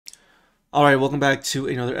All right, welcome back to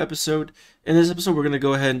another episode. In this episode, we're going to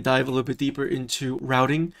go ahead and dive a little bit deeper into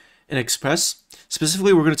routing in Express.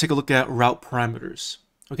 Specifically, we're going to take a look at route parameters.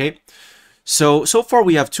 Okay, so far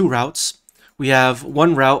we have two routes. We have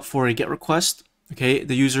one route for a GET request. Okay,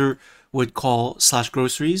 the user would call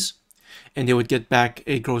 /groceries, and they would get back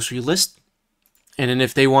a grocery list. And then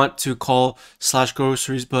if they want to call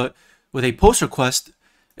 /groceries, but with a POST request,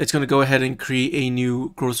 it's going to go ahead and create a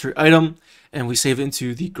new grocery item, and we save it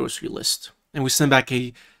into the grocery list. And we send back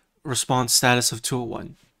a response status of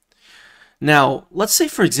 201. Now, let's say,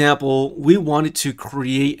 for example, we wanted to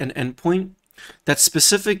create an endpoint that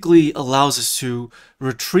specifically allows us to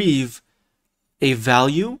retrieve a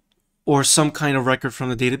value or some kind of record from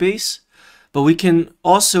the database, but we can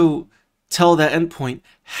also tell that endpoint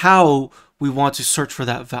how we want to search for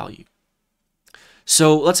that value.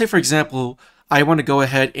 So let's say, for example, I want to go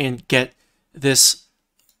ahead and get this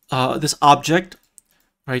this object,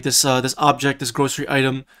 right? This object, this grocery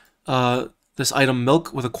item, this item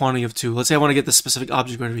milk with a quantity of 2. Let's say I want to get this specific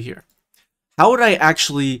object right over here. How would I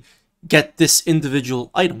actually get this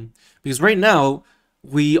individual item? Because right now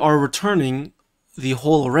we are returning the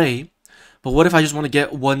whole array, but what if I just want to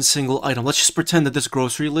get one single item? Let's just pretend that this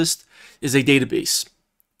grocery list is a database.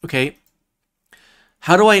 Okay,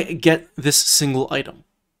 how do I get this single item?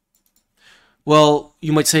 Well,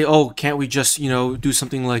 you might say, oh, can't we just, do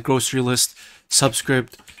something like grocery list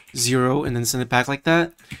subscript 0 and then send it back like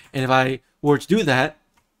that? And if I were to do that,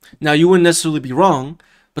 now you wouldn't necessarily be wrong,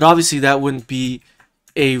 but obviously that wouldn't be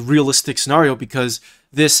a realistic scenario because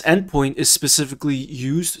this endpoint is specifically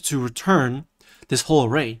used to return this whole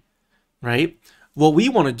array, right? What we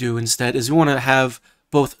want to do instead is we want to have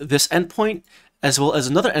both this endpoint as well as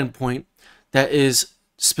another endpoint that is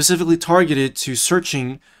specifically targeted to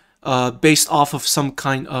searching based off of some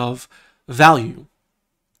kind of value.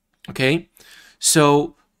 Okay,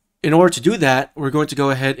 so in order to do that, we're going to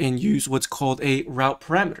go ahead and use what's called a route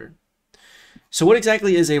parameter. So what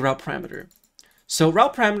exactly is a route parameter? So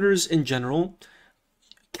route parameters in general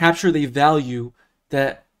capture the value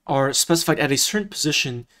that are specified at a certain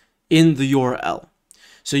position in the URL.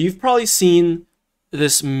 So you've probably seen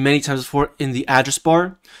this many times before in the address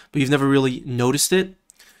bar, but you've never really noticed it.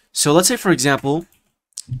 So let's say, for example,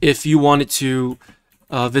 if you wanted to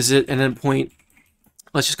visit an endpoint,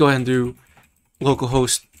 let's just go ahead and do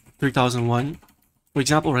localhost 3001, for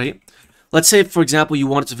example, right? Let's say, for example, you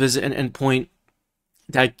wanted to visit an endpoint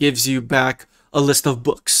that gives you back a list of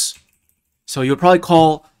books. So you'll probably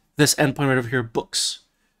call this endpoint right over here books.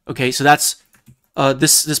 Okay, so that's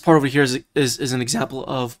this part over here is an example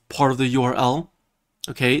of part of the URL.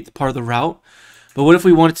 Okay, part of the route. But what if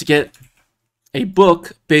we wanted to get a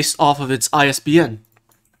book based off of its ISBN?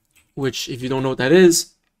 Which, if you don't know what that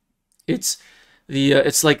is, it's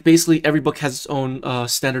like basically every book has its own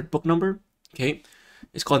standard book number. Okay,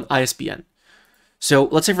 it's called an ISBN. So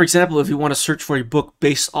let's say, for example, if we want to search for a book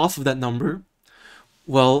based off of that number,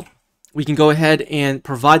 well, we can go ahead and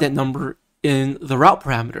provide that number in the route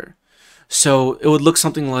parameter. So it would look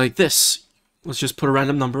something like this. Let's just put a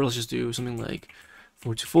random number. Let's just do something like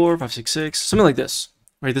 424, 566, something like this.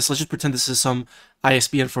 Right? Let's just pretend this is some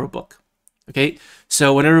ISBN for a book. Okay,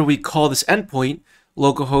 so whenever we call this endpoint,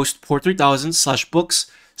 localhost port 3000 /books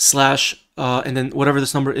 / and then whatever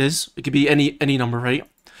this number is, it could be any number, right?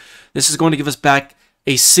 This is going to give us back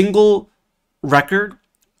a single record,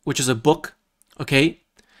 which is a book. Okay,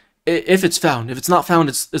 if it's found. If it's not found,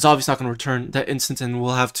 it's obviously not going to return that instance, and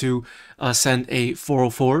we'll have to send a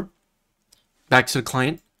 404 back to the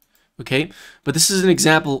client. Okay, but this is an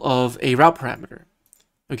example of a route parameter.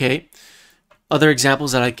 Okay. Other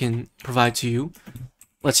examples that I can provide to you.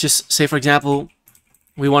 Let's just say, for example,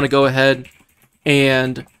 we want to go ahead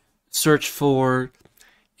and search for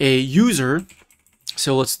a user.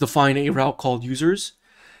 So let's define a route called users.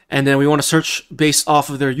 And then we want to search based off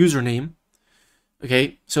of their username.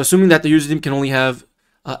 Okay, so assuming that the username can only have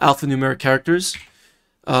alphanumeric characters,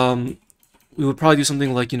 we would probably do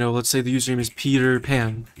something like, let's say the username is Peter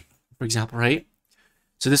Pan, for example, right?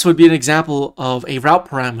 So this would be an example of a route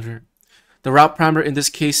parameter. The route parameter in this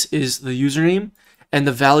case is the username, and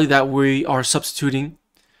the value that we are substituting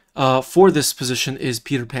for this position is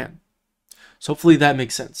Peter Pan. So hopefully that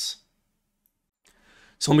makes sense.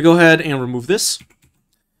 So let me go ahead and remove this.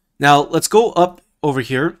 Now let's go up over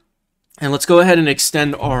here, and let's go ahead and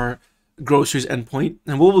extend our groceries endpoint.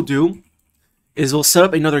 And what we'll do is we'll set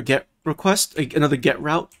up another GET request, another GET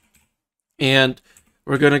route, and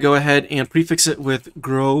we're going to go ahead and prefix it with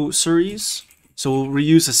groceries. So we'll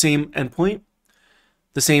reuse the same endpoint,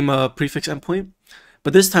 the same prefix endpoint,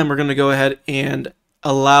 but this time we're going to go ahead and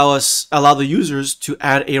allow the users to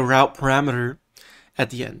add a route parameter at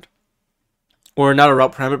the end. or not a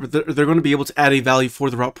route parameter, but they're going to be able to add a value for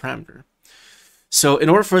the route parameter. So in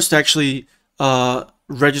order for us to actually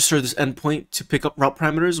register this endpoint to pick up route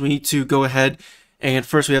parameters, we need to go ahead and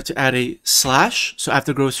first we have to add a slash. So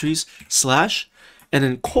after groceries, slash, and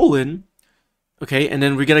then colon. Okay, and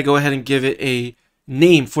then we're going to go ahead and give it a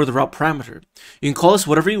name for the route parameter. You can call this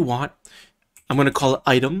whatever you want. I'm going to call it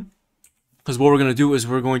item, because what we're going to do is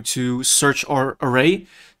we're going to search our array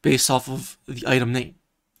based off of the item name.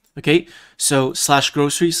 Okay, so slash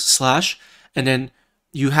groceries slash, and then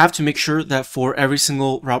you have to make sure that for every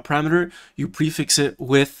single route parameter, you prefix it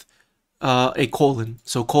with a colon.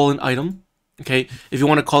 So colon item. Okay, if you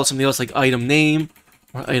want to call it something else like item name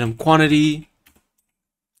or item quantity,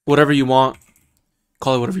 whatever you want,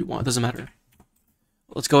 call it whatever you want. It doesn't matter.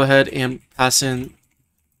 Let's go ahead and pass in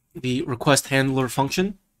the request handler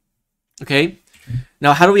function. Okay,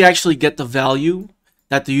 now how do we actually get the value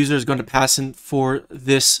that the user is going to pass in for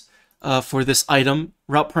this item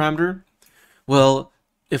route parameter? Well,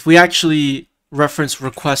 if we actually reference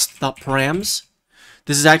request.params,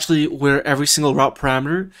 this is actually where every single route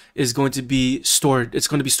parameter is going to be stored. It's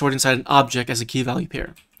going to be stored inside an object as a key value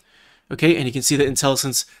pair. Okay, and you can see that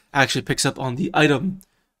IntelliSense actually picks up on the item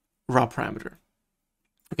route parameter.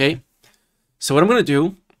 Okay, so what I'm going to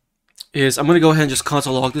do is I'm going to go ahead and just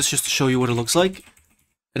console log this just to show you what it looks like.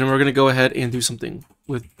 And then we're going to go ahead and do something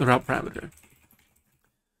with the route parameter.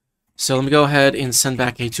 So let me go ahead and send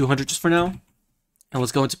back a 200 just for now. And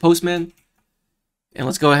let's go into Postman. And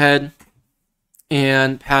let's go ahead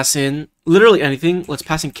and pass in literally anything. Let's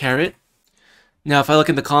pass in caret. Now, if I look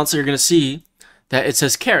in the console, you're going to see that it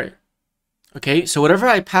says caret. Okay, so whatever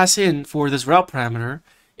I pass in for this route parameter,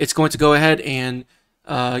 it's going to go ahead and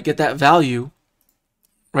get that value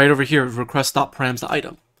right over here,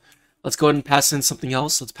 request.params.item. Let's go ahead and pass in something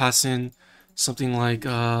else. Let's pass in something like,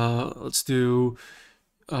 let's do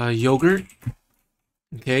yogurt.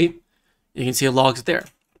 Okay, you can see it logs it there.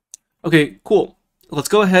 Okay, cool. Let's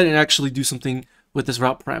go ahead and actually do something with this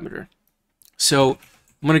route parameter. So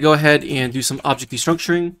I'm going to go ahead and do some object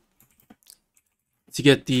destructuring to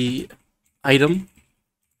get the item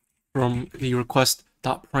from the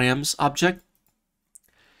request.params object.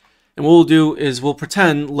 And what we'll do is we'll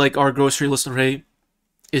pretend like our grocery list array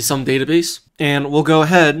is some database, and we'll go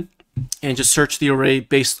ahead and just search the array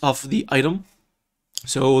based off of the item.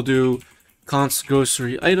 So we'll do const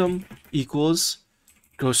grocery item equals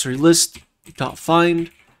grocery list dot find,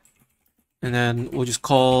 and then we'll just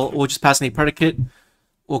pass in a predicate.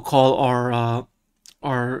 We'll call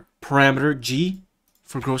our parameter g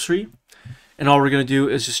for grocery, and all we're going to do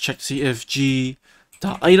is just check to see if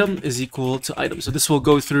g.item is equal to item. So this will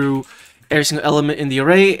go through every single element in the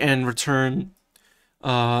array and return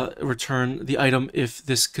the item if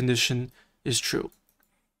this condition is true.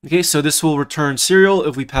 Okay, so this will return cereal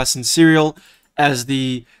if we pass in cereal as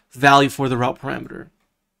the value for the route parameter.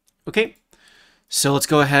 Okay, so let's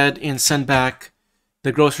go ahead and send back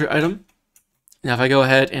the grocery item. Now if I go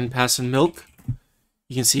ahead and pass in milk,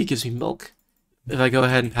 you can see it gives me milk. If I go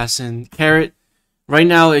ahead and pass in carrot, right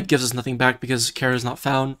now it gives us nothing back because carrot is not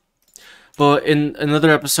found. But in another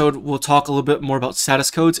episode, we'll talk a little bit more about status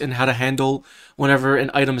codes and how to handle whenever an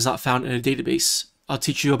item is not found in a database. I'll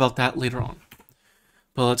teach you about that later on.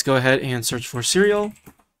 But let's go ahead and search for cereal,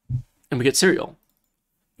 and we get cereal.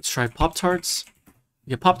 Let's try Pop-Tarts. We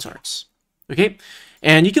get Pop-Tarts. Okay,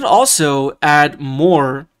 and you can also add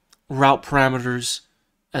more route parameters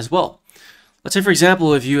as well. Let's say, for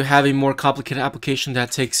example, if you have a more complicated application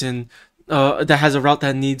that takes in that has a route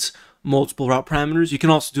that needs multiple route parameters, you can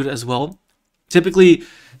also do it as well. Typically,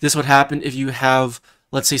 this would happen if you have,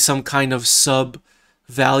 let's say, some kind of sub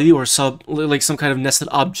value or like some kind of nested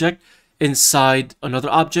object inside another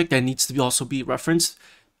object that needs to also be referenced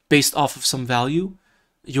based off of some value.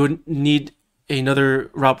 You would need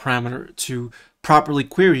another route parameter to properly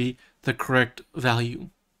query the correct value.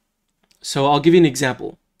 So I'll give you an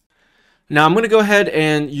example. Now I'm going to go ahead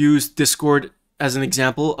and use Discord as an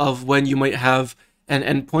example of when you might have an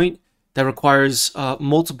endpoint that requires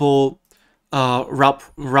multiple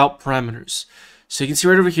route parameters. So you can see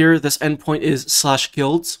right over here, this endpoint is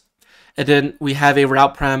 /guilds, and then we have a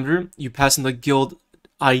route parameter. You pass in the guild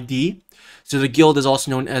ID. So the guild is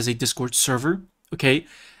also known as a Discord server, okay?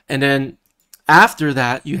 And then after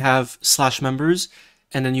that, you have /members,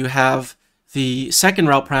 and then you have the second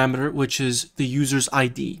route parameter, which is the user's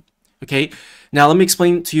ID, okay? Now let me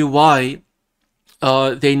explain to you why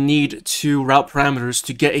they need two route parameters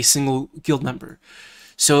to get a single guild member.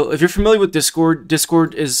 So if you're familiar with Discord,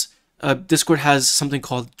 Discord has something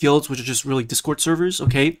called guilds, which are just really Discord servers,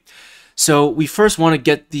 okay? So we first want to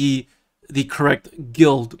get the correct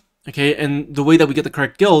guild Okay, and the way that we get the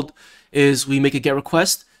correct guild is we make a GET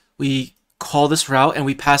request, we call this route, and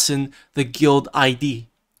we pass in the guild ID.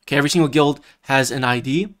 Okay, every single guild has an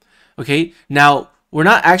ID. Okay, now we're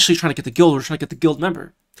not actually trying to get the guild, we're trying to get the guild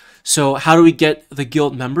member. So how do we get the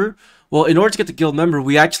guild member? Well, in order to get the guild member,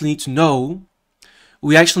 we actually need to know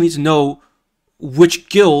which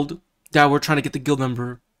guild that we're trying to get the guild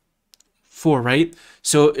member for, right?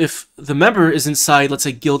 So if the member is inside, let's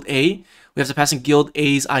say, guild A, we have to pass in guild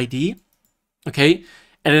A's ID, okay?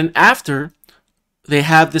 And then after, they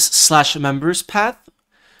have this /members path,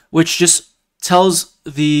 which just tells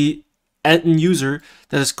the end user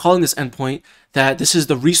that is calling this endpoint that this is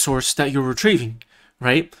the resource that you're retrieving,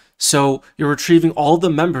 right? So you're retrieving all the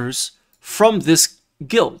members from this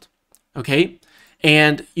guild, okay?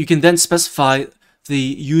 And you can then specify the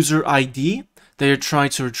user ID that you're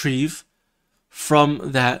trying to retrieve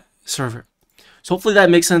from that server. So hopefully that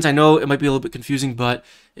makes sense. I know it might be a little bit confusing, but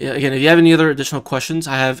again, if you have any other additional questions,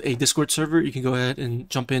 I have a Discord server. You can go ahead and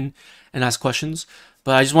jump in and ask questions.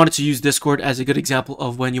 But I just wanted to use Discord as a good example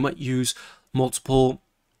of when you might use multiple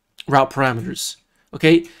route parameters.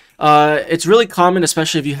 Okay, it's really common,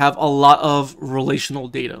 especially if you have a lot of relational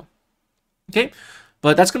data. Okay,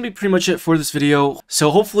 but that's going to be pretty much it for this video. So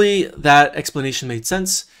hopefully that explanation made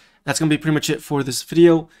sense. That's going to be pretty much it for this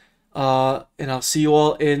video. And I'll see you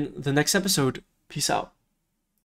all in the next episode. Peace out.